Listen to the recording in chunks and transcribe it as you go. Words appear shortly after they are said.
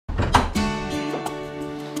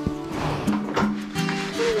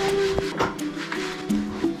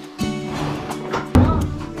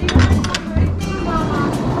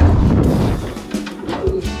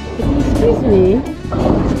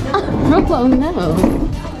Oh no.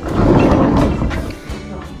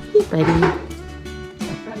 Hey, buddy.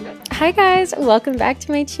 Hi guys, welcome back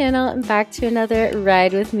to my channel and back to another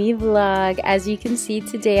Ride With Me vlog. As you can see,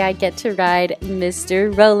 today I get to ride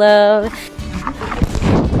Mr. Rolo.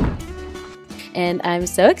 And I'm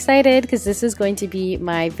so excited because this is going to be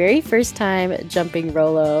my very first time jumping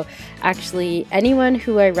Rolo. Actually, anyone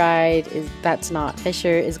who I ride that's not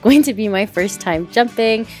Fisher is going to be my first time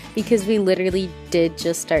jumping because we literally did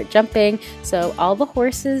just start jumping. So all the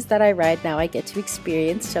horses that I ride now I get to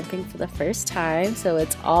experience jumping for the first time. So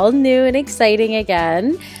it's all new and exciting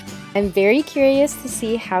again. I'm very curious to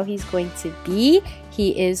see how he's going to be.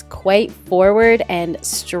 He is quite forward and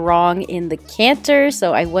strong in the canter,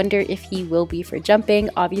 so I wonder if he will be for jumping.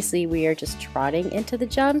 Obviously, we are just trotting into the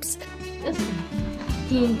jumps.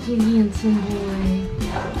 Thank you, handsome boy.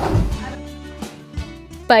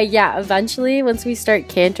 But yeah, eventually, once we start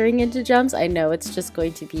cantering into jumps, I know it's just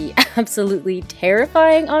going to be absolutely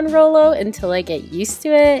terrifying on Rolo until I get used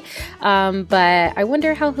to it. But I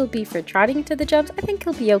wonder how he'll be for trotting into the jumps. I think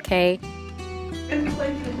he'll be okay.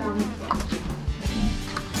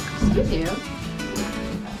 You do.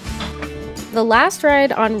 The last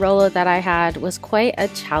ride on Rolo that I had was quite a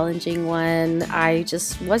challenging one. I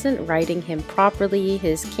just wasn't riding him properly.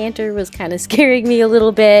 His canter was kind of scaring me a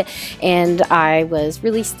little bit, and I was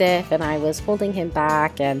really stiff and I was holding him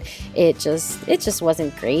back, and it just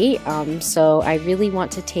wasn't great. So I really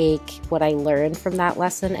want to take what I learned from that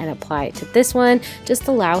lesson and apply it to this one. Just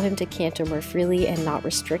allow him to canter more freely and not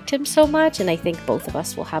restrict him so much, and I think both of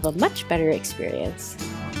us will have a much better experience.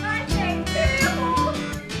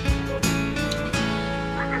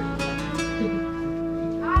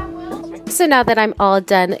 So now that I'm all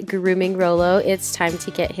done grooming Rolo, it's time to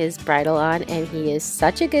get his bridle on, and he is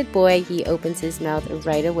such a good boy. He opens his mouth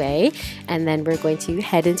right away, and then we're going to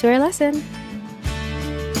head into our lesson.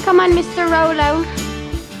 Come on, Mr. Rolo.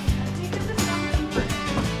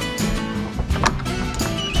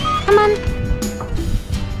 Come on.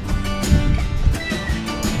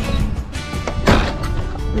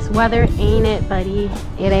 This weather ain't it, buddy.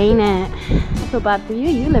 It ain't it. I feel bad for you.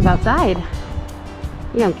 You live outside.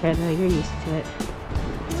 You don't care though, you're used to it.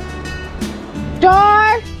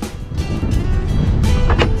 Door!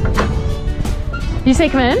 Did you say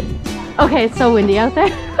come in? Okay, it's so windy out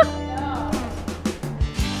there.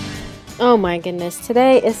 Oh my goodness,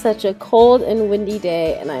 today is such a cold and windy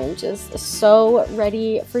day, and I'm just so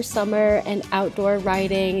ready for summer and outdoor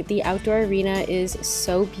riding. The outdoor arena is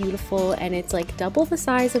so beautiful, and it's like double the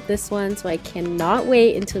size of this one, so I cannot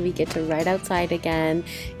wait until we get to ride outside again.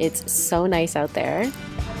 It's so nice out there.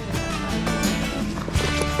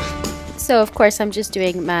 So of course I'm just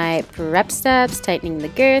doing my prep steps, tightening the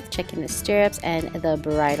girth, checking the stirrups and the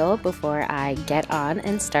bridle before I get on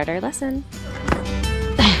and start our lesson.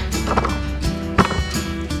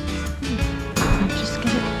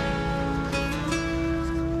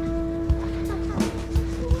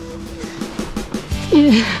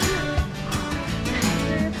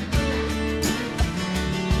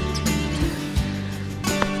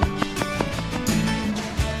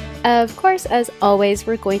 Of course, as always,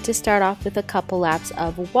 we're going to start off with a couple laps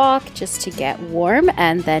of walk just to get warm,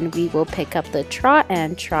 and then we will pick up the trot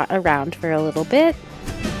and trot around for a little bit.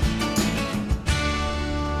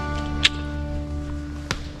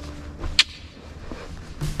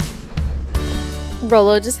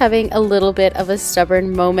 Rolo just having a little bit of a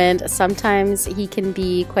stubborn moment. Sometimes he can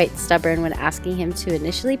be quite stubborn when asking him to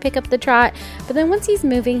initially pick up the trot, but then once he's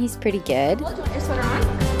moving, he's pretty good. Do you want your sweater on?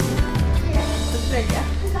 Yeah, that's a good idea.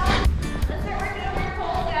 Let's start working on your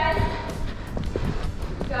poles, guys.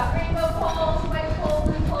 We've got rainbow poles, white poles,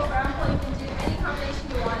 and pole, brown pole. You can do any combination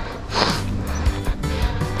you want.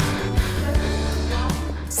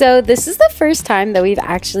 So this is the first time that we've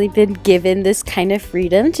actually been given this kind of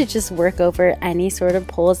freedom to just work over any sort of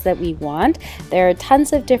poles that we want. There are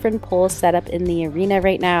tons of different poles set up in the arena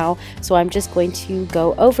right now, so I'm just going to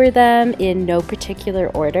go over them in no particular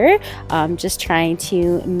order, just trying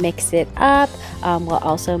to mix it up while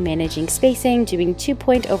also managing spacing, doing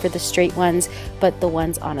 2-point over the straight ones, but the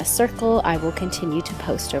ones on a circle I will continue to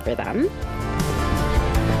post over them.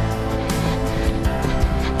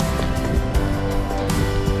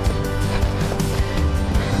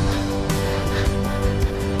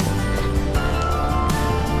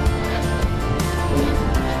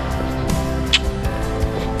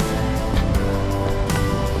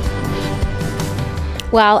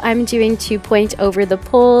 While I'm doing 2-point over the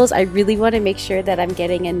poles, I really want to make sure that I'm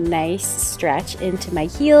getting a nice stretch into my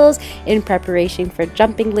heels in preparation for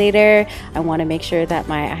jumping later. I want to make sure that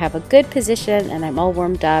I have a good position and I'm all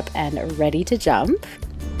warmed up and ready to jump.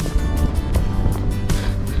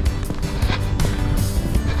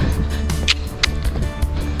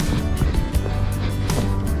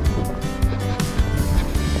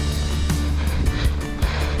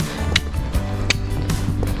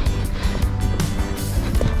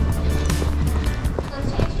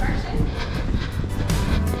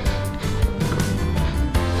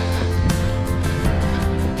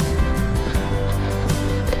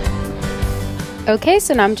 Okay,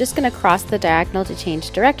 so now I'm just going to cross the diagonal to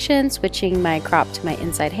change direction, switching my crop to my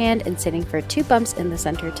inside hand and sitting for 2 bumps in the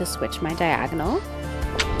center to switch my diagonal.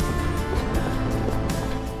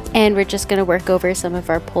 And we're just going to work over some of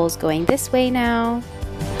our poles going this way now.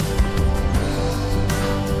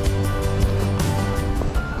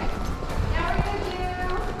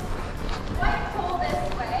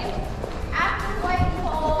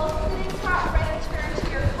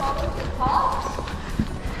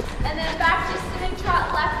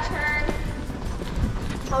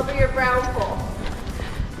 Over your brown pole.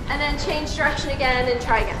 And then change direction again and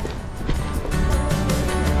try again.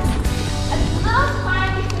 A little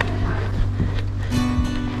tiny bit of time.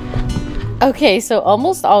 Okay, so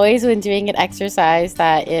almost always when doing an exercise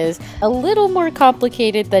that is a little more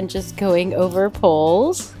complicated than just going over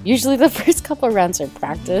poles, usually the first couple rounds are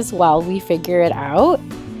practice while we figure it out.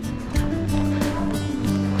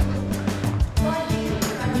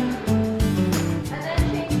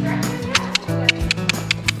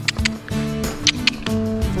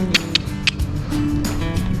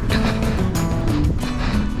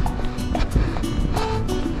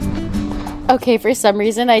 Okay, for some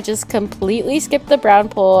reason I just completely skipped the brown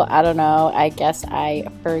pole. I don't know, I guess I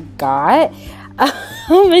forgot.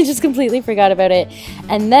 I just completely forgot about it.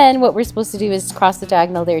 And then what we're supposed to do is cross the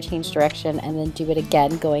diagonal there, change direction, and then do it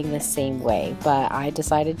again going the same way. But I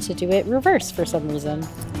decided to do it reverse for some reason.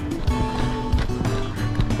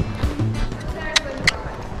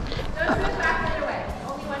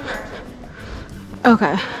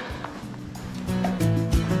 Okay.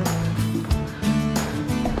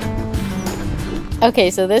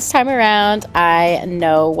 Okay, so this time around, I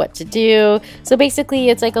know what to do. So basically,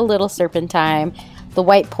 it's like a little serpentine. The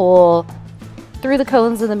white pole, through the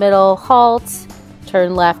cones in the middle, halt,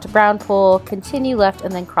 turn left, brown pole, continue left,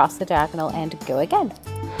 and then cross the diagonal and go again.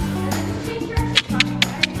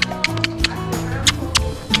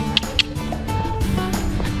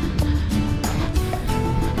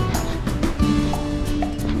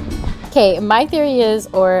 Okay, my theory is,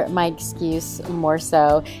 or my excuse more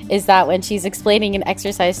so, is that when she's explaining an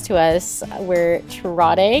exercise to us, we're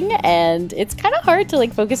trotting, and it's kind of hard to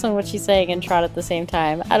like focus on what she's saying and trot at the same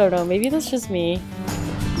time. I don't know, maybe that's just me.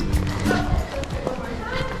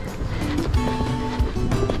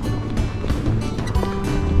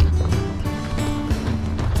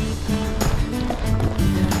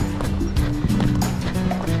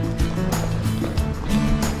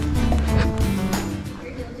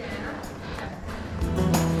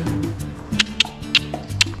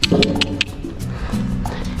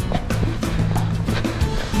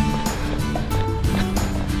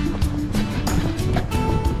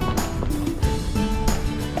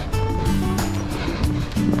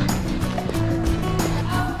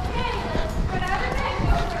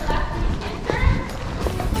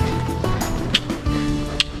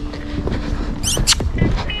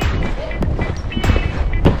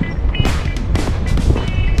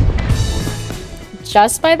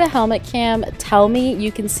 Just by the helmet cam, tell me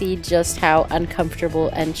you can see just how uncomfortable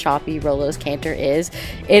and choppy Rolo's canter is.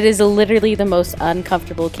 It is literally the most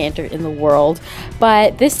uncomfortable canter in the world.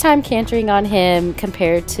 But this time cantering on him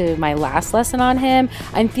compared to my last lesson on him,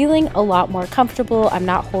 I'm feeling a lot more comfortable. I'm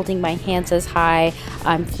not holding my hands as high.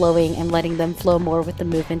 I'm flowing and letting them flow more with the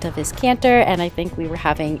movement of his canter, and I think we were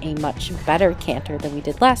having a much better canter than we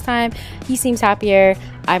did last time. He seems happier,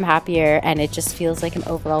 I'm happier, and it just feels like an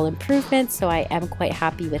overall improvement, so I am quite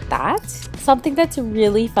happy with that. Something that's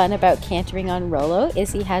really fun about cantering on Rolo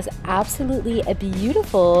is he has absolutely a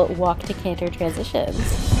beautiful walk to canter transitions.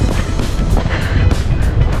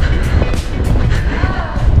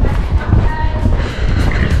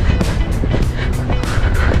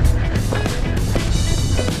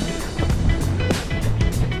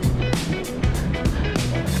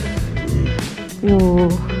 Ooh.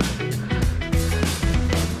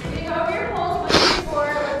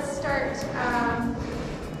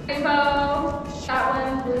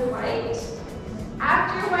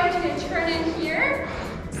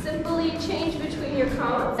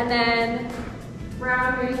 And then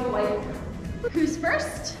brown, green, white. Who's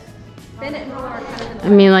first? Bennett and Rolo are kind of in the I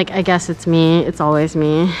mean, like, I guess it's me. It's always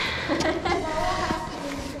me.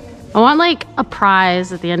 I want, like, a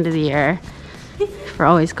prize at the end of the year for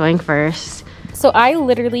always going first. So I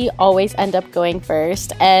literally always end up going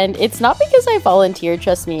first, and it's not because I volunteered,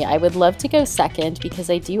 trust me. I would love to go second because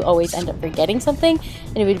I do always end up forgetting something,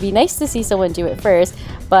 and it would be nice to see someone do it first,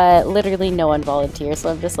 but literally no one volunteers, so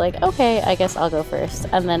I'm just like, okay, I guess I'll go first,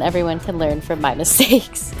 and then everyone can learn from my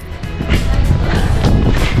mistakes.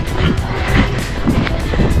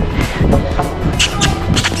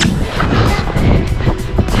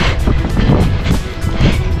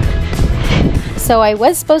 So I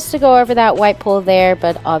was supposed to go over that white pole there,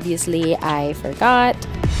 but obviously I forgot.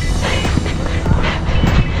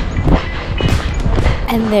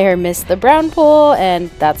 And there missed the brown pole, and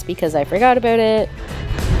that's because I forgot about it.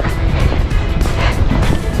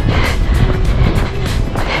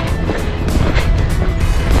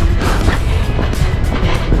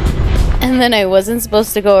 And then I wasn't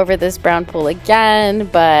supposed to go over this brown pole again,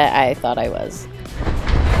 but I thought I was.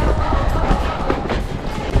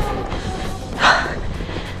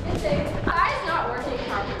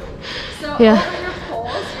 Yeah. Over your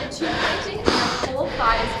poles, you're two pointing and your whole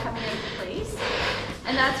thigh is coming into place.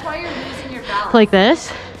 And that's why you're losing your balance. Like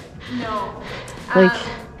this? No. Like.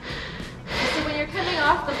 So when you're coming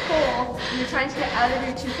off the pole and you're trying to get out of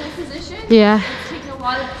your two-point position, yeah, it's taking a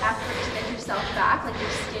lot of effort to get yourself back, like you're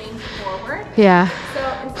staying forward. Yeah. So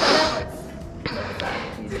instead of,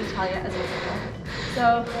 let's use Natalia as an example.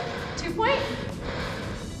 So 2-point,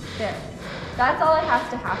 there. That's all that has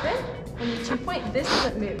to happen. When you 2-point, this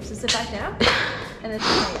doesn't move. So sit back down and then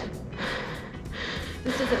 2-point in.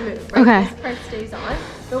 This doesn't move, right? Okay. This part stays on.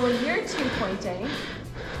 But when you're 2-pointing,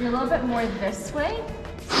 you're a little bit more this way.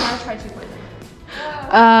 So now try 2-pointing.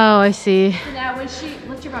 Oh, I see. So now when she,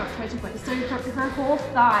 lift your bum, try 2-point. So her whole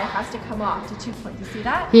thigh has to come off to 2-point. You see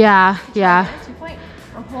that? Yeah, yeah. 2-point.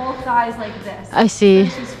 Her whole thigh is like this. I see.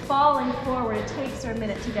 So she's falling forward. It takes her a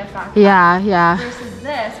minute to get back. Yeah, yeah. Versus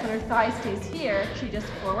this, when her thigh stays here, she just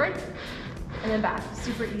forward and then back.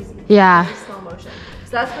 Super easy. Yeah. Very slow motion.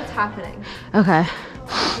 So that's what's happening. Okay.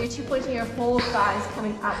 You're 2-pointing, your whole thigh is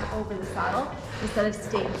coming up over the saddle instead of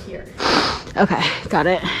staying here. Okay, got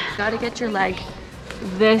it. Got to get your leg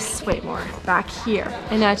this way more, back here.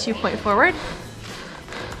 And now 2-point forward.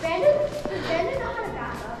 Does Brandon know how to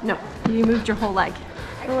back up? No, you moved your whole leg.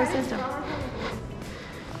 Oh, stand still.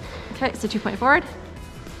 Okay, so 2-point forward.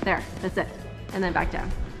 There, that's it. And then back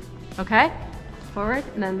down. Okay? Forward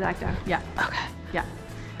and then back down. Yeah. Okay. Yeah.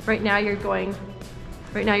 Right now you're doing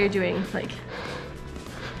like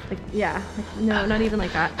yeah, like, no, not even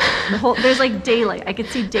like that. The whole, there's like daylight. I could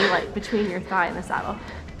see daylight between your thigh and the saddle.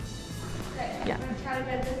 Okay, Yeah. I'm gonna try to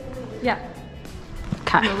get this a little bit. Yeah.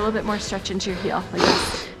 Okay. And a little bit more stretch into your heel, like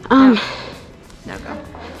this. Now go.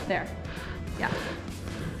 There. Yeah.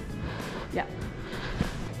 Yeah.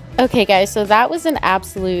 Okay guys, so that was an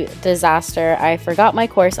absolute disaster. I forgot my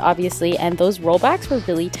course obviously, and those rollbacks were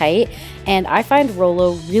really tight, and I find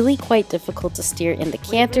Rolo really quite difficult to steer in the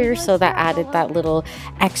canter, so that added that little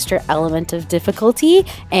extra element of difficulty.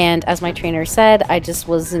 And as my trainer said, I just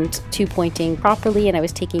wasn't 2-pointing properly and I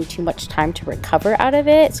was taking too much time to recover out of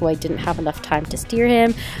it, so I didn't have enough time to steer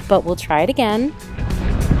him, but we'll try it again.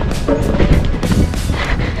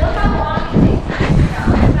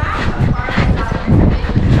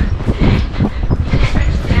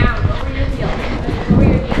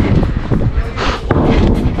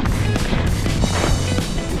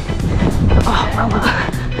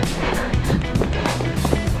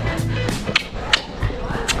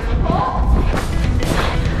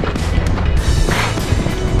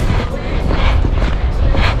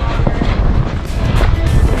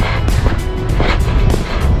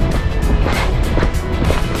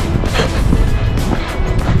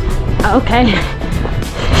 Okay.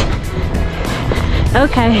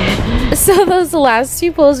 Okay. So those last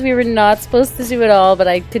two pulls we were not supposed to do at all, but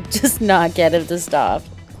I could just not get him to stop.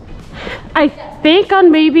 I think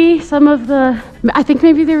on maybe some of the, I think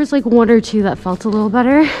maybe there was like 1 or 2 that felt a little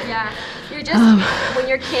better. Yeah. You're just, when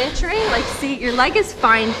you're cantering, like see, your leg is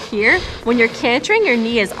fine here. When you're cantering, your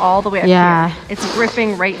knee is all the way up here. It's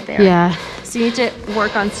gripping right there. Yeah. So you need to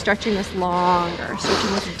work on stretching this longer,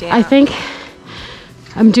 stretching this down. I think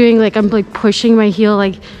I'm doing like, I'm like pushing my heel,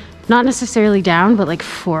 like not necessarily down, but like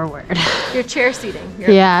forward. You're chair seating.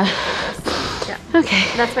 Yeah. Yeah. Okay.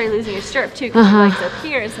 And that's why you're losing your stirrup too, because your leg's up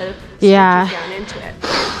here instead of stretching down into it.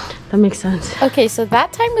 That makes sense. Okay, so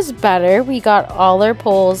that time was better. We got all our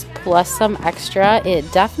pulls plus some extra.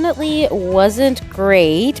 It definitely wasn't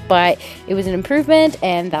great, but it was an improvement,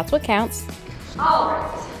 and that's what counts. All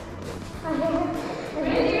right.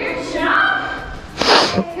 Ready to jump?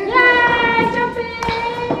 Yay! Jumping!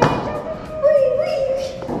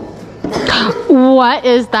 What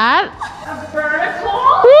is that? A vertical?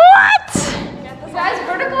 What? Guys,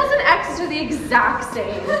 verticals and X's are the exact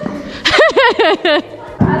same.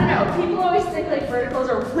 I don't know, people always think like verticals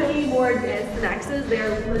are way more advanced than X's. They are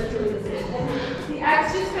literally the same. The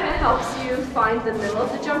X just kind of helps you find the middle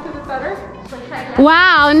of the jump a bit better. Like,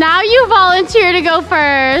 Wow, now you volunteer to go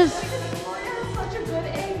first. such a good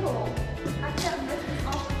angle. I can't miss this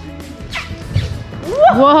opportunity.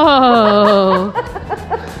 Whoa.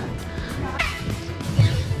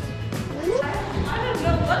 I don't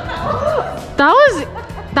know what that was. That was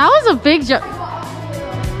big jump.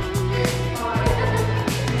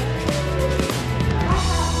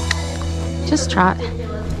 Just trot,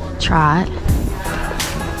 trot,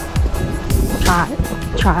 trot,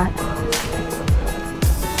 trot.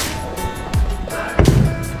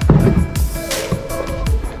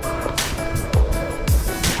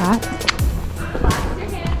 Trot.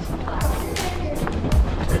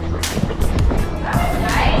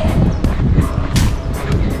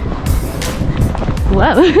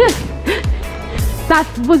 Whoa. That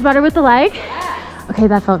was better with the leg? Yeah. Okay,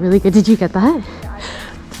 that felt really good. Did you get that?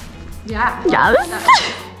 Yeah. Yes.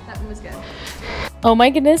 That one was good. Oh my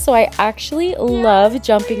goodness, so I actually love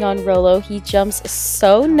jumping on Rolo. He jumps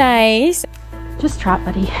so nice. Just trot,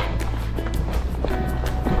 buddy.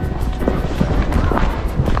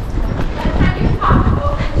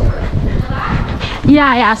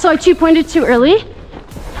 Yeah, so I 2-pointed too early? You didn't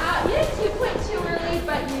 2-point too early,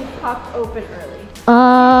 but you popped open early.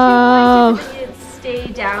 Oh. 2 points, if you didn't stay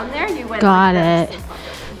down there, you went Got like it. this and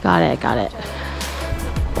popped Got it, got it.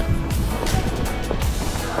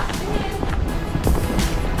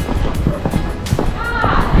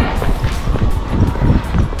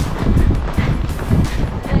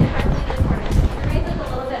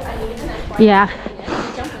 Yeah.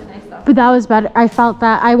 But that was better. I felt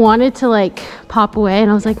that I wanted to like pop away and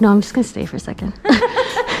I was like, no, I'm just gonna stay for a second.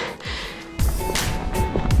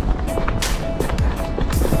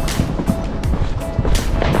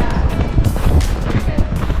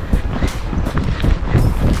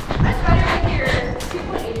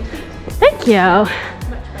 Thank you.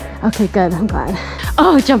 Okay, good. I'm glad.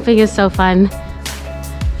 Oh, jumping is so fun.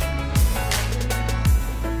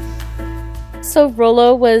 So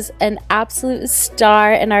Rolo was an absolute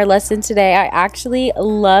star in our lesson today. I actually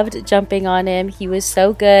loved jumping on him. He was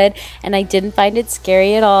so good and I didn't find it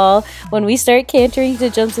scary at all. When we start cantering to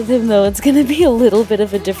jumps with him though, it's gonna be a little bit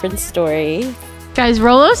of a different story. Guys,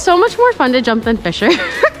 Rolo's so much more fun to jump than Fisher.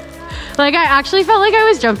 Like I actually felt like I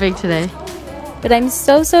was jumping today. But I'm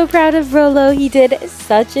so proud of Rolo. He did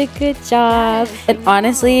such a good job. And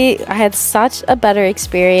honestly, I had such a better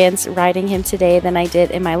experience riding him today than I did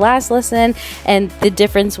in my last lesson. And the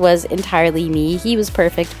difference was entirely me. He was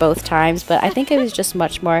perfect both times, but I think I was just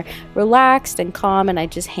much more relaxed and calm and I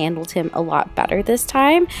just handled him a lot better this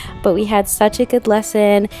time. But we had such a good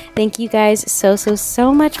lesson. Thank you guys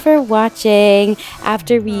so much for watching.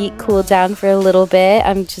 After we cool down for a little bit,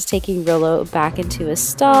 I'm just taking Rolo back into a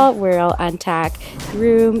stall where I'll untack,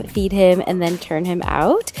 groom, feed him, and then turn him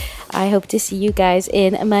out. I hope to see you guys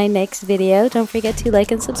in my next video. Don't forget to like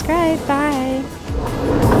and subscribe. Bye!